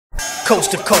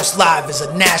Coast to Coast Live is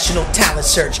a national talent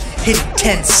search, hitting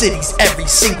 10 cities every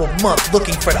single month,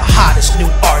 looking for the hottest new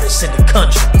artists in the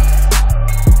country.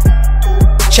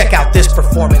 Check out this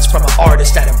performance from an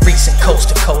artist at a recent Coast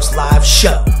to Coast Live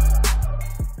show.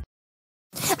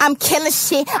 I'm killing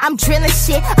shit, I'm drilling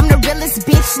shit, I'm the realest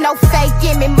bitch, no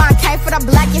faking me. Mine came for the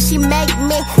black and she made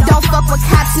me. Don't fuck with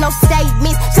cops, no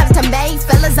statements. Shout out to made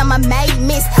fellas, I'm a made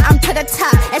miss. I'm to the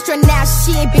top, extra now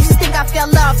shit. Bitches think I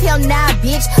fell off, hell nah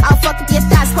bitch. I'll fuck with your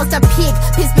thoughts, post a pic.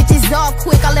 Piss bitches off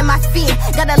quick, all in my feet.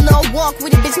 Got a little walk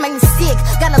with it, bitch make me sick.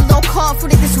 Got a little call for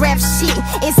this rap shit.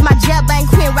 It's my job, I ain't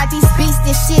quit, write these beats.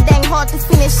 This shit ain't hard to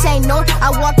finish, ain't no. I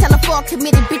walk telephone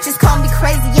committed, bitches call me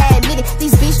crazy, yeah, admit it.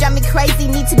 These beats drive me crazy,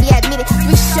 need to be admitted.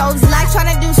 3 shows like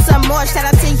tryna do some more. Shout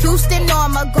out to Houston, no,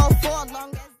 I'ma go for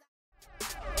long as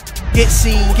Get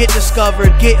seen, get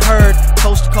discovered, get heard.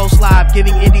 Coast to Coast Live,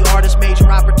 giving indie artists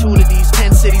major opportunities.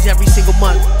 10 cities every single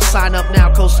month. Sign up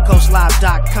now,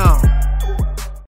 coasttocoastlive.com.